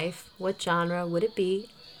your life, what genre would it be,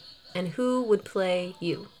 and who would play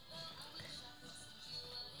you?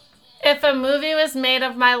 If a movie was made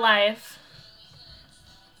of my life,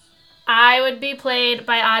 I would be played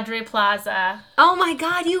by Audrey Plaza. Oh my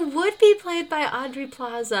God, you would be played by Audrey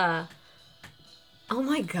Plaza. Oh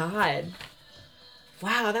my God.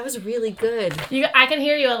 Wow, that was really good. I can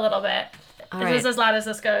hear you a little bit. All Is right. this as loud as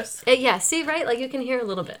this goes? Yeah, see, right? Like you can hear a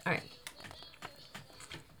little bit. All right.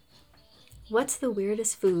 What's the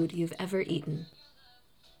weirdest food you've ever eaten?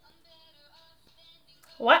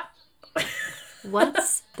 What?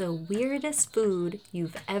 What's the weirdest food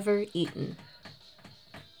you've ever eaten?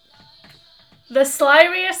 The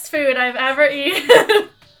slimiest food I've ever eaten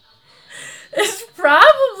is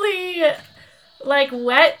probably like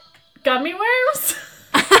wet gummy worms.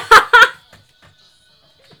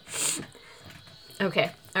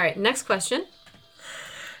 Okay. All right. Next question.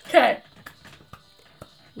 Okay.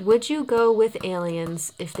 Would you go with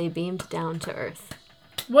aliens if they beamed down to Earth?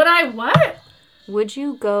 Would I what? Would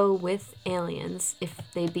you go with aliens if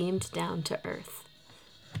they beamed down to Earth?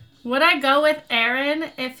 Would I go with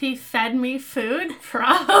Erin if he fed me food?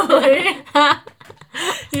 Probably.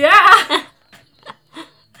 Yeah.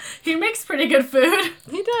 He makes pretty good food.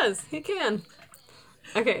 He does. He can.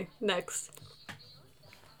 Okay, next.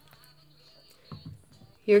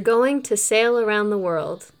 You're going to sail around the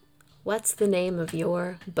world. What's the name of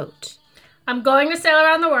your boat? I'm going to sail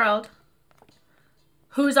around the world.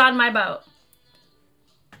 Who's on my boat?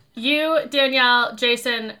 You, Danielle,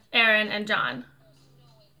 Jason, Erin, and John.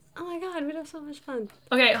 Oh my God, we'd have so much fun.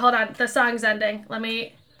 Okay, hold on. The song's ending. Let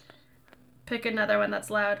me pick another one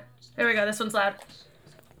that's loud. There we go. This one's loud.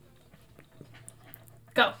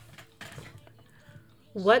 Go.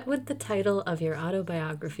 What would the title of your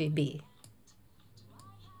autobiography be?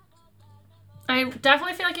 I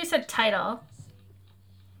definitely feel like you said title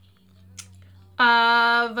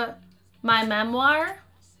of my memoir.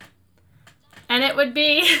 And it would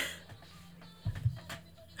be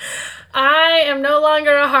I am no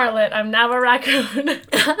longer a harlot. I'm now a raccoon.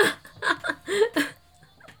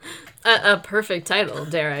 A perfect title,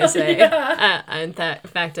 dare I say. Yeah. In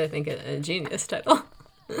fact, I think a genius title.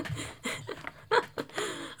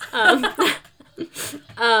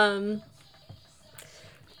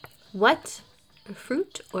 What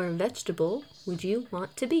fruit or vegetable would you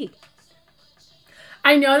want to be?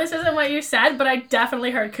 I know this isn't what you said, but I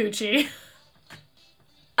definitely heard coochie.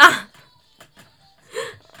 Ah!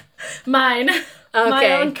 Mine. Okay.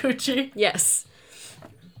 My own coochie. Yes.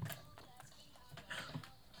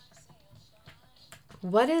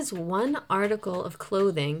 What is one article of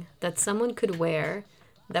clothing that someone could wear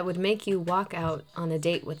that would make you walk out on a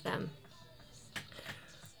date with them?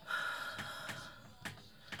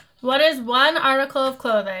 What is one article of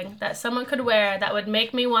clothing that someone could wear that would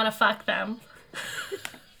make me want to fuck them?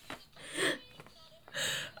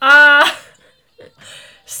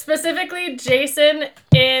 Specifically Jason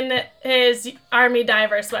in his army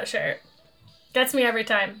diver sweatshirt. Gets me every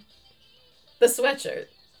time. The sweatshirt.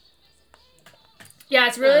 Yeah,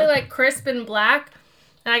 it's really like crisp and black.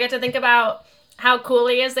 And I get to think about how cool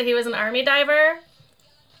he is that he was an army diver.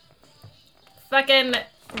 Fucking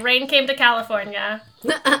rain came to California.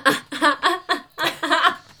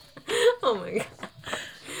 Oh my God.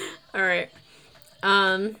 All right.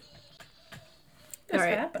 What's all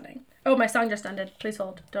right. happening? Oh, my song just ended. Please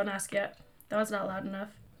hold. Don't ask yet. That was not loud enough.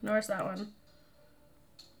 Nor is that one.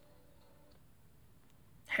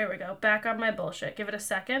 Here we go. Back on my bullshit. Give it a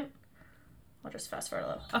second. I'll just fast forward a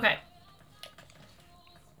little. Okay.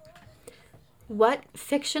 What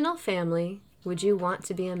fictional family would you want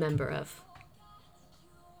to be a member of?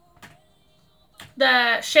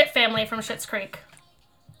 The Shit family from Schitt's Creek.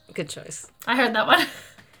 Good choice. I heard that one.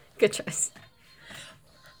 Good choice.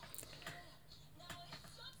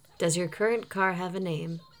 Does your current car have a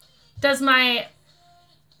name? Does my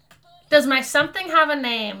something have a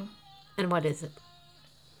name? And what is it?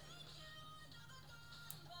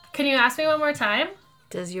 Can you ask me one more time?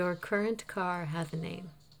 Does your current car have a name?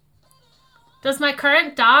 Does my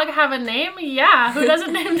current dog have a name? Yeah. Who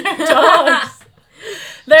doesn't name their dogs?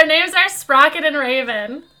 Their names are Sprocket and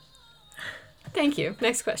Raven. Thank you.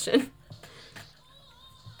 Next question.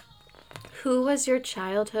 Who was your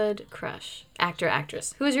childhood crush? Actor,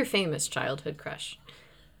 actress. Who was your famous childhood crush?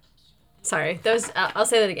 Sorry, that was. I'll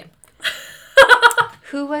say that again.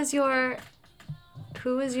 Who was your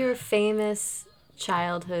famous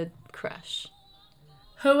childhood crush?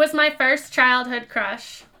 Who was my first childhood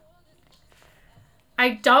crush? I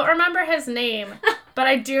don't remember his name, but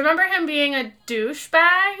I do remember him being a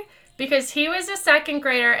douchebag because he was a second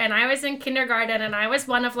grader and I was in kindergarten and I was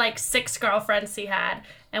one of like 6 girlfriends he had.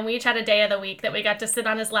 And we each had a day of the week that we got to sit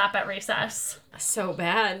on his lap at recess. So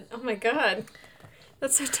bad. Oh my God.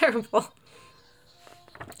 That's so terrible. All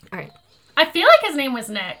right. I feel like his name was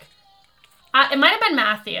Nick. It might have been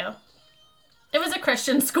Matthew. It was a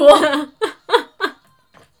Christian school. All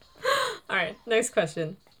right. Next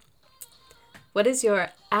question. What is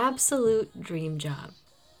your absolute dream job?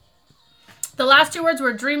 The last 2 words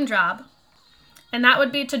were dream job. And that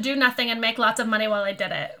would be to do nothing and make lots of money while I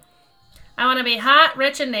did it. I want to be hot,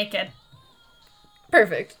 rich, and naked.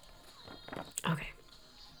 Perfect. Okay.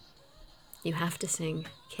 You have to sing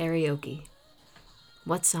karaoke.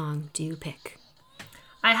 What song do you pick?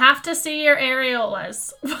 I have to see your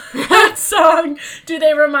areolas. What song do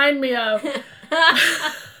they remind me of?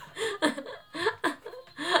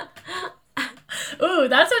 Ooh,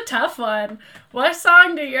 that's a tough one. What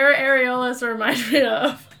song do your areolas remind me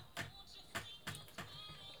of?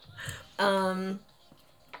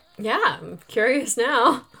 Yeah, I'm curious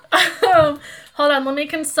now. Hold on, let me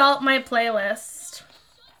consult my playlist.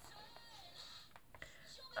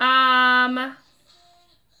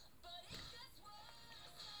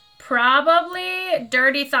 Probably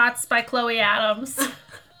Dirty Thoughts by Chloe Adams.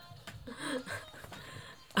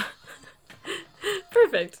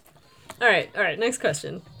 Perfect. All right, next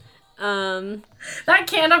question. That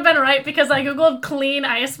can't have been right because I googled clean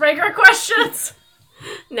icebreaker questions.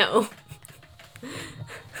 No.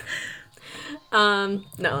 No,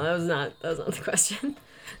 that was not the question.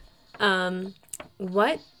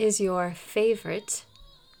 What is your favorite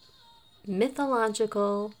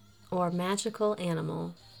mythological or magical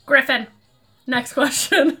animal? Griffin. Next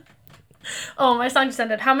question. Oh, my song just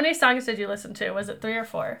ended. How many songs did you listen to? Was it 3 or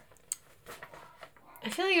 4? I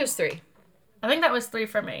feel like it was 3. I think that was 3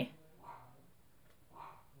 for me.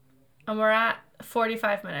 And we're at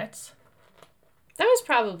 45 minutes. That was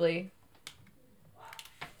probably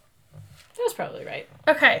right.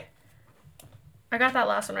 Okay. I got that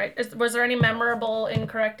last one right. Was there any memorable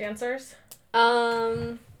incorrect answers?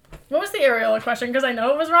 What was the areola question? Because I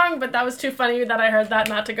know it was wrong, but that was too funny that I heard that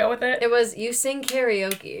not to go with it. It was, you sing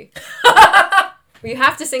karaoke. You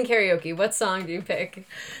have to sing karaoke. What song do you pick?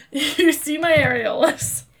 You see my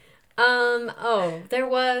areolas. There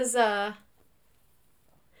was,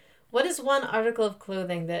 what is one article of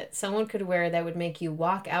clothing that someone could wear that would make you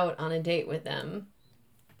walk out on a date with them?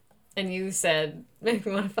 And you said, make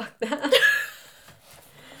me want to fuck that.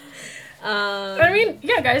 I mean,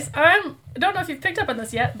 yeah, guys, I don't know if you've picked up on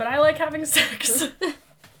this yet, but I like having sex.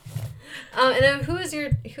 And then it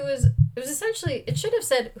was essentially, it should have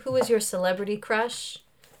said, who was your celebrity crush?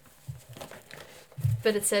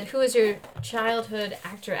 But it said, who is your childhood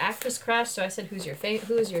actor, actress crush? So I said, who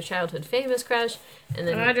is your childhood famous crush? And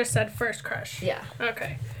then I just said first crush. Yeah.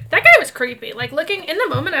 Okay. That guy was creepy. Like, looking in the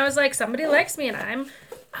moment, I was like, somebody likes me, and I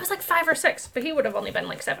was like 5 or 6, but he would have only been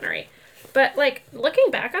like 7 or 8. But, like, looking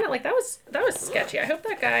back on it, like, that was sketchy. I hope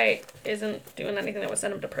that guy isn't doing anything that would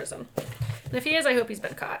send him to prison. And if he is, I hope he's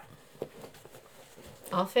been caught.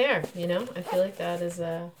 All fair, you know? I feel like that is,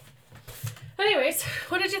 Anyways,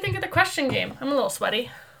 what did you think of the question game? I'm a little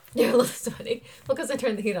sweaty. You're a little sweaty. Well, because I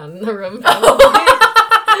turned the heat on in the room, probably.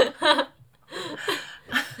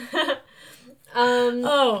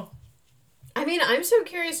 I mean, I'm so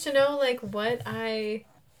curious to know, like, what I...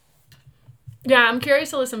 Yeah, I'm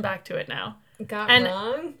curious to listen back to it now. Got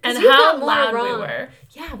wrong? And how loud we were.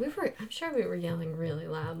 Yeah, I'm sure we were yelling really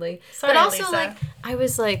loudly. Sorry, but also, Lisa. like, I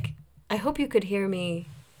was like, I hope you could hear me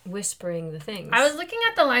whispering the things. I was looking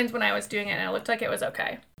at the lines when I was doing it, and it looked like it was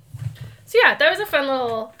okay. So yeah, that was a fun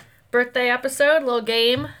little birthday episode, little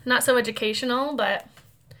game. Not so educational, but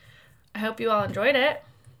I hope you all enjoyed it.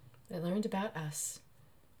 I learned about us.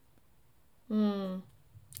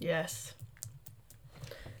 Yes.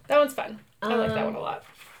 That one's fun. I like that one a lot.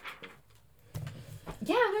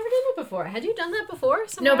 Yeah, I've never done it before. Had you done that before?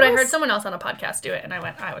 No, but I heard someone else on a podcast do it, and I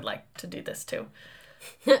went, I would like to do this too.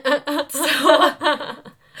 So,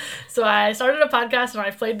 So I started a podcast and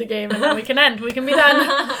I played the game, and then we can end. We can be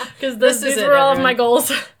done. Because these were all of my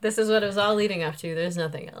goals. This is what it was all leading up to. There's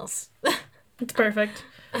nothing else. It's perfect.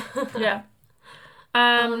 Yeah.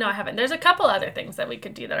 No, I haven't. There's a couple other things that we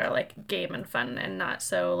could do that are like game and fun and not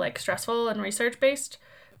so like stressful and research based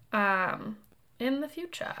in the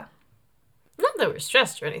future. Not that we're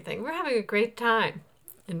stressed or anything. We're having a great time.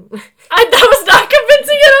 And that was not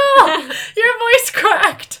convincing at all. Your voice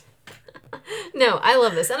cracked. No, I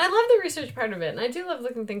love this. And I love the research part of it. And I do love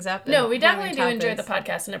looking things up. No, we definitely do enjoy the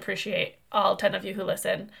podcast and appreciate all 10 of you who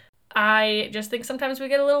listen. I just think sometimes we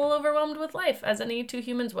get a little overwhelmed with life, as any two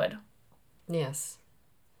humans would. Yes.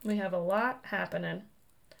 We have a lot happening.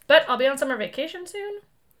 But I'll be on summer vacation soon.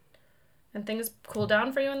 And things cool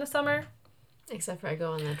down for you in the summer. Except for I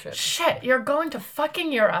go on that trip. Shit, you're going to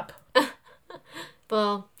fucking Europe.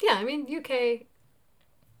 Well, yeah, I mean, UK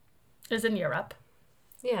is in Europe.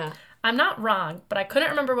 Yeah. I'm not wrong, but I couldn't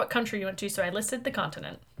remember what country you went to, so I listed the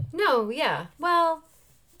continent. No, yeah. Well,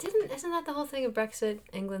 isn't that the whole thing of Brexit?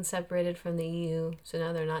 England separated from the EU, so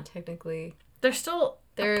now they're not technically... They're still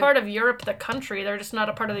a part of Europe, the country. They're just not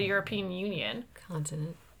a part of the European Union.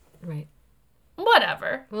 Continent. Right.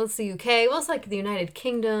 Whatever. Well, it's the UK. Well, it's like the United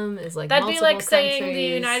Kingdom is like That'd multiple be like countries. saying the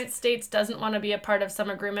United States doesn't want to be a part of some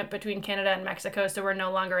agreement between Canada and Mexico, so we're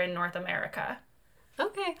no longer in North America.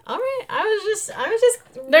 Okay, all right. I was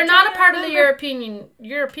just. They're not a part of the European Union.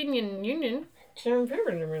 Oh,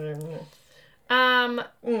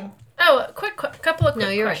 couple of quick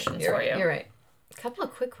questions for you. You're right. A couple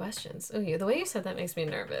of quick questions. Oh, the way you said that makes me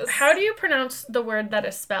nervous. How do you pronounce the word that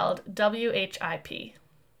is spelled WHIP?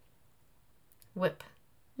 Whip.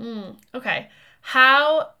 Okay.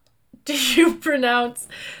 How do you pronounce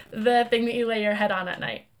the thing that you lay your head on at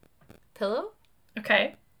night? Pillow?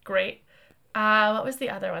 Okay, great. What was the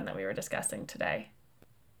other one that we were discussing today?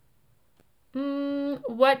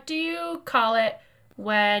 What do you call it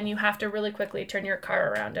when you have to really quickly turn your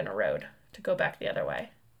car around in a road to go back the other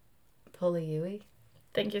way? Pulley-Yui.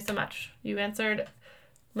 Thank you so much. You answered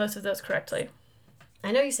most of those correctly.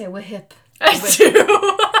 I know you say whip. I do.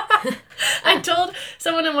 I told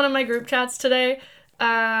someone in one of my group chats today,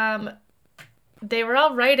 they were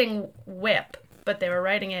all writing whip, but they were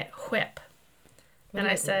writing it whip. And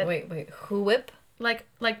I said... Wait, who whip? Like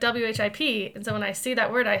WHIP. And so when I see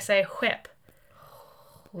that word, I say whip.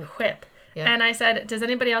 Whip. Yeah. And I said, does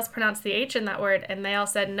anybody else pronounce the H in that word? And they all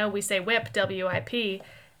said, no, we say whip, WIP.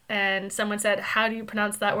 And someone said, how do you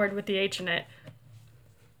pronounce that word with the H in it?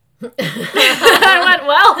 I went,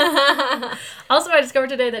 well. Also, I discovered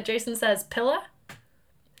today that Jason says pilla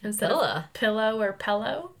instead of pillow or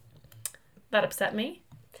pillow. That upset me.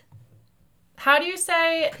 How do you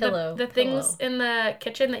say the things in the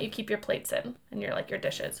kitchen that you keep your plates in and your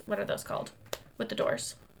dishes? What are those called? With the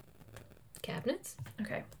doors. Cabinets.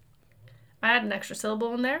 Okay. I had an extra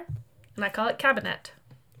syllable in there, and I call it cabinet.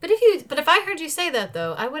 But if I heard you say that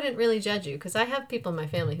though, I wouldn't really judge you because I have people in my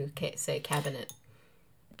family who say cabinet.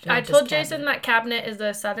 I told Jason that cabinet is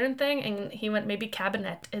a southern thing, and he went, maybe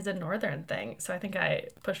cabinet is a northern thing. So I think I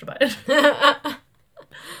pushed a button.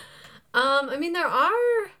 I mean, there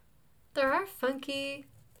are funky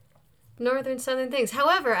northern southern things.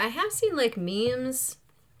 However, I have seen memes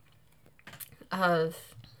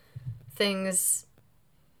of things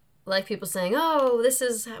like people saying, oh, this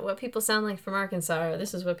is what people sound like from Arkansas, or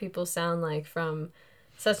this is what people sound like from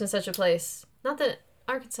such and such a place. Not that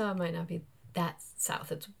Arkansas might not be that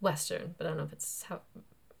south. It's western, but I don't know if it's how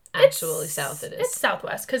actually south it is. It's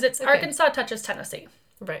southwest, because it's okay. Arkansas touches Tennessee.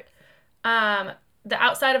 Right. The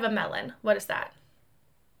outside of a melon. What is that?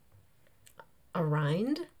 A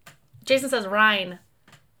rind? Jason says rind.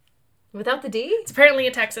 Without the D? It's apparently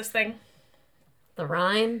a Texas thing. The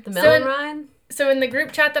rind? The melon rind? So in the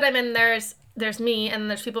group chat that I'm in, there's me, and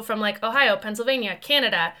there's people from Ohio, Pennsylvania,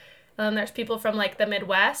 Canada. And then there's people from the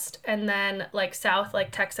Midwest, and then South,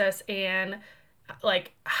 Texas, and I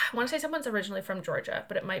want to say someone's originally from Georgia,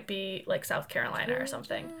 but it might be South Carolina or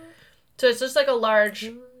something. So it's just a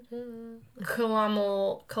large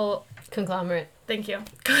conglomerate. Thank you.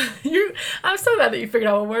 I'm so glad that you figured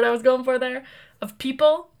out what word I was going for there. Of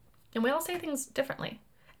people, and we all say things differently.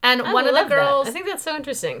 And one of the girls, I think that's so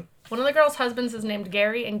interesting. One of the girls' husbands is named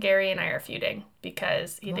Gary, and Gary and I are feuding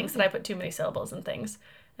because he thinks that I put too many syllables in things.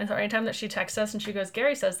 And so anytime that she texts us and she goes,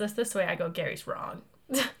 Gary says this way, I go, Gary's wrong.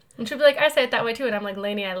 And she'll be like, I say it that way too. And I'm like,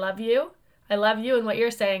 Lainey, I love you. I love you. And what you're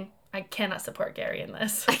saying, I cannot support Gary in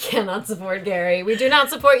this. I cannot support Gary. We do not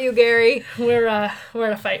support you, Gary. We're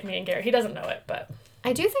in a fight, me and Gary. He doesn't know it, but.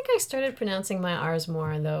 I do think I started pronouncing my R's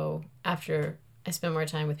more, though, after I spent more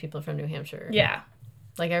time with people from New Hampshire. Yeah.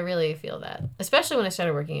 Like, I really feel that. Especially when I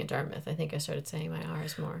started working at Dartmouth. I think I started saying my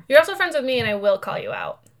R's more. You're also friends with me, and I will call you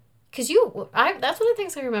out. Because that's one of the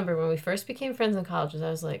things I remember when we first became friends in college was I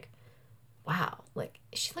was like, wow, like,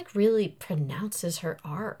 she, like, really pronounces her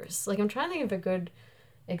R's. Like, I'm trying to think of a good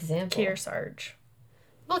example. Kearsarge.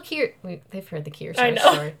 Well, they've heard the Kearsarge I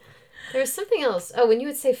know. story. There was something else. Oh, when you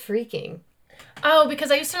would say freaking. Oh,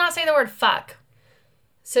 because I used to not say the word fuck.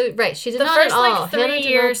 So, right, she did the not first, at all. like, 3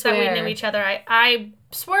 years that we knew each other, I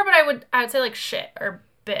swore, but I would say, like, shit or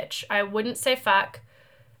bitch. I wouldn't say fuck.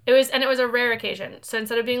 It was a rare occasion. So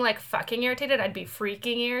instead of being, like, fucking irritated, I'd be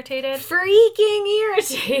freaking irritated. Freaking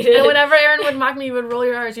irritated. And whenever Erin would mock me, you would roll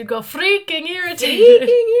your R's. You'd go, freaking irritated.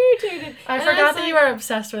 Freaking irritated. I forgot that you were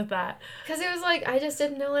obsessed with that. Because it was like, I just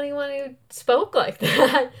didn't know anyone who spoke like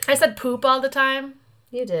that. I said poop all the time.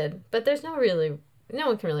 You did. But there's no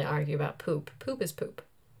one can really argue about poop. Poop is poop.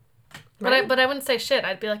 Right? But I wouldn't say shit.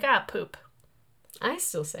 I'd be like, poop. I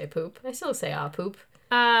still say poop. I still say poop.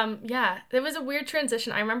 Yeah, it was a weird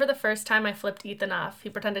transition. I remember the first time I flipped Ethan off, he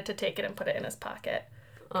pretended to take it and put it in his pocket.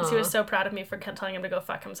 Because he was so proud of me for telling him to go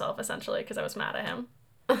fuck himself, essentially, because I was mad at him.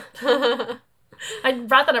 I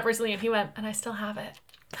brought that up recently, and he went, and I still have it.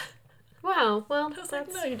 Wow, well, I was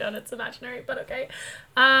like, no, you don't. It's imaginary, but okay.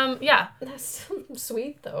 Yeah. That's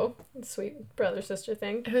sweet, though. Sweet brother-sister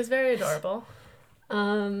thing. It was very adorable.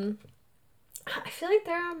 I feel like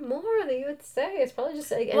there are more that you would say. It's probably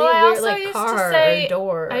just like any weird, like car or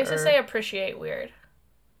door. I used to say appreciate weird.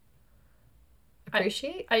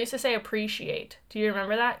 Appreciate? I used to say appreciate. Do you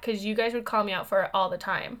remember that? Because you guys would call me out for it all the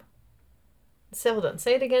time. So hold on.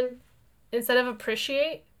 Say it again. Instead of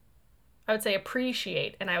appreciate, I would say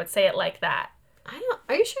appreciate, and I would say it like that. Are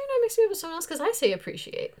you sure you're not mixing it with someone else? Because I say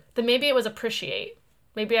appreciate. Then maybe it was appreciate.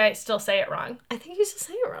 Maybe I still say it wrong. I think you still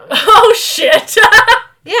say it wrong. Oh, shit!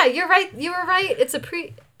 Yeah, you're right. You were right. It's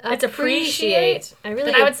appreciate. I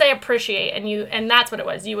would say appreciate, and that's what it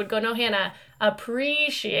was. You would go, no, Hannah,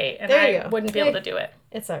 appreciate, and I wouldn't be able to do it.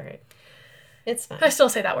 It's all right. It's fine. I still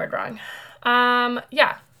say that word wrong.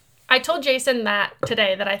 Yeah. I told Jason that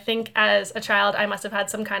today, that I think as a child I must have had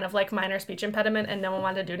some kind of like minor speech impediment and no one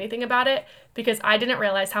wanted to do anything about it because I didn't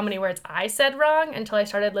realize how many words I said wrong until I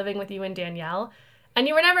started living with you and Danielle. And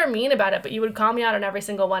you were never mean about it, but you would call me out on every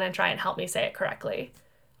single one and try and help me say it correctly.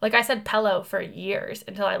 Like I said pillow for years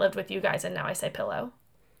until I lived with you guys and now I say pillow.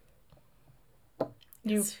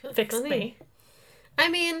 You fixed me. I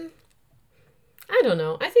mean, I don't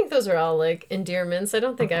know. I think those are all like endearments. I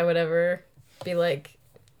don't think I would ever be like,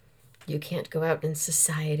 you can't go out in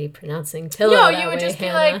society pronouncing pillow. No, you would just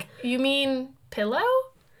Hannah. be like, you mean pillow?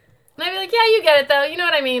 And I'd be like, yeah, you get it though. You know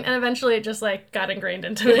what I mean? And eventually it just like got ingrained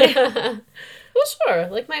into me. Well, sure.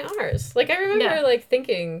 Like my R's. Like I remember like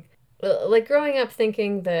thinking, like growing up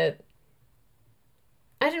thinking that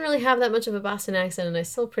I didn't really have that much of a Boston accent and I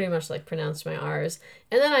still pretty much like pronounced my R's.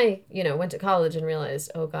 And then I, went to college and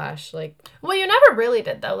realized, oh gosh, like... Well, you never really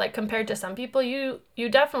did though. Like compared to some people, you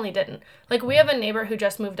definitely didn't. Like we have a neighbor who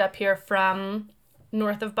just moved up here from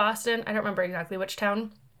north of Boston. I don't remember exactly which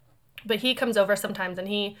town. But he comes over sometimes and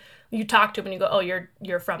you talk to him and you go, oh,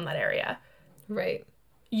 you're from that area. Right.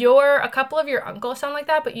 A couple of your uncles sound like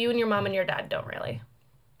that, but you and your mom and your dad don't really.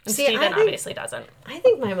 And Steven obviously doesn't. I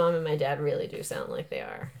think my mom and my dad really do sound like they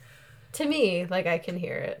are. To me, like, I can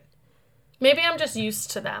hear it. Maybe I'm just used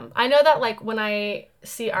to them. I know that, like, when I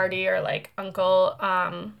see Artie or, like, Uncle,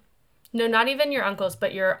 no, not even your uncles,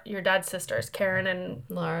 but your dad's sisters, Karen and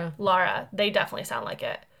Laura, they definitely sound like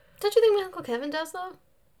it. Don't you think my Uncle Kevin does, though?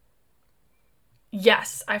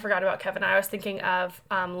 Yes, I forgot about Kevin. I was thinking of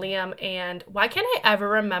Liam, and why can't I ever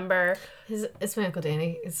remember? It's my Uncle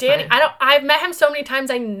Danny. It's Danny. Fine. I've met him so many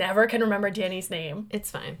times. I never can remember Danny's name.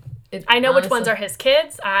 It's fine. I know honestly, which ones are his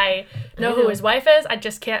kids. I know who his wife is. I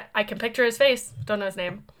just can't. I can picture his face. Don't know his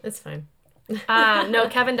name. It's fine. No,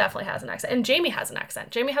 Kevin definitely has an accent, and Jamie has an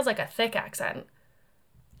accent. Jamie has like a thick accent.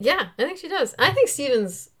 Yeah, I think she does. I think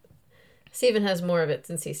Steven has more of it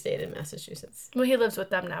since he stayed in Massachusetts. Well, he lives with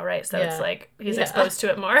them now, right? So it's like he's exposed to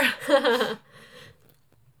it more.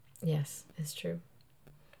 Yes, it's true.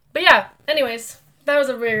 But yeah, anyways, that was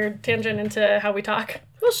a weird tangent into how we talk.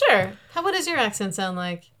 Well, sure. What does your accent sound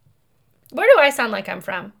like? Where do I sound like I'm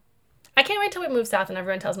from? I can't wait till we move south and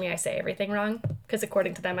everyone tells me I say everything wrong. Because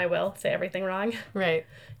according to them, I will say everything wrong. Right.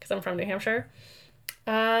 Because I'm from New Hampshire.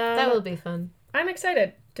 That will be fun. I'm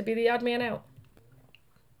excited to be the odd man out.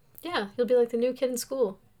 Yeah, you'll be like the new kid in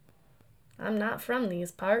school. I'm not from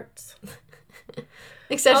these parts.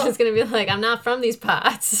 Exception's gonna be like, I'm not from these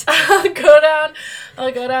parts. I'll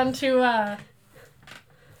go down to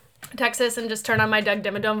Texas and just turn on my Doug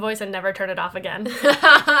Dimmadome voice and never turn it off again. They'll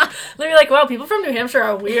be like, wow, people from New Hampshire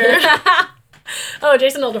are weird. Oh,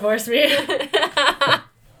 Jason will divorce me.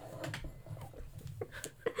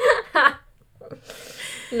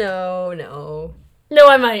 No. No,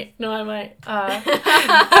 I might.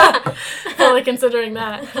 Fully considering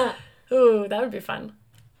that. Ooh, that would be fun.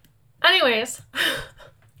 Anyways,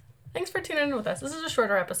 thanks for tuning in with us. This is a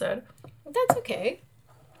shorter episode. That's okay.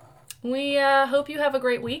 We hope you have a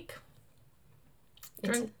great week.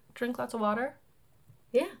 Drink lots of water.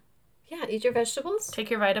 Yeah, eat your vegetables. Take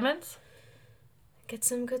your vitamins. Get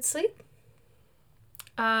some good sleep.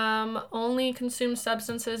 Only consume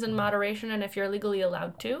substances in moderation and if you're legally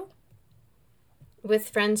allowed to. With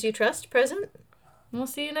friends you trust present. We'll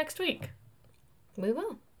see you next week. We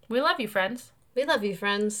will. We love you, friends. We love you,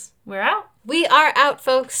 friends. We're out. We are out,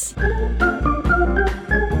 folks.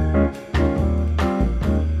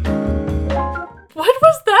 What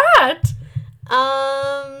was that?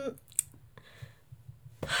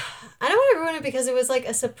 I don't want to ruin it because it was like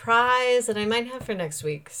a surprise that I might have for next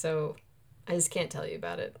week, so I just can't tell you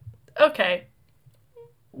about it. Okay.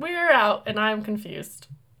 We're out, and I'm confused.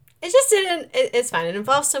 It just didn't. It's fine. It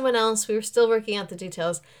involves someone else. We were still working out the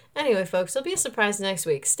details. Anyway, folks, it'll be a surprise next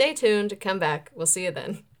week. Stay tuned. Come back. We'll see you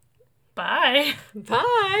then. Bye.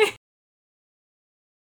 Bye.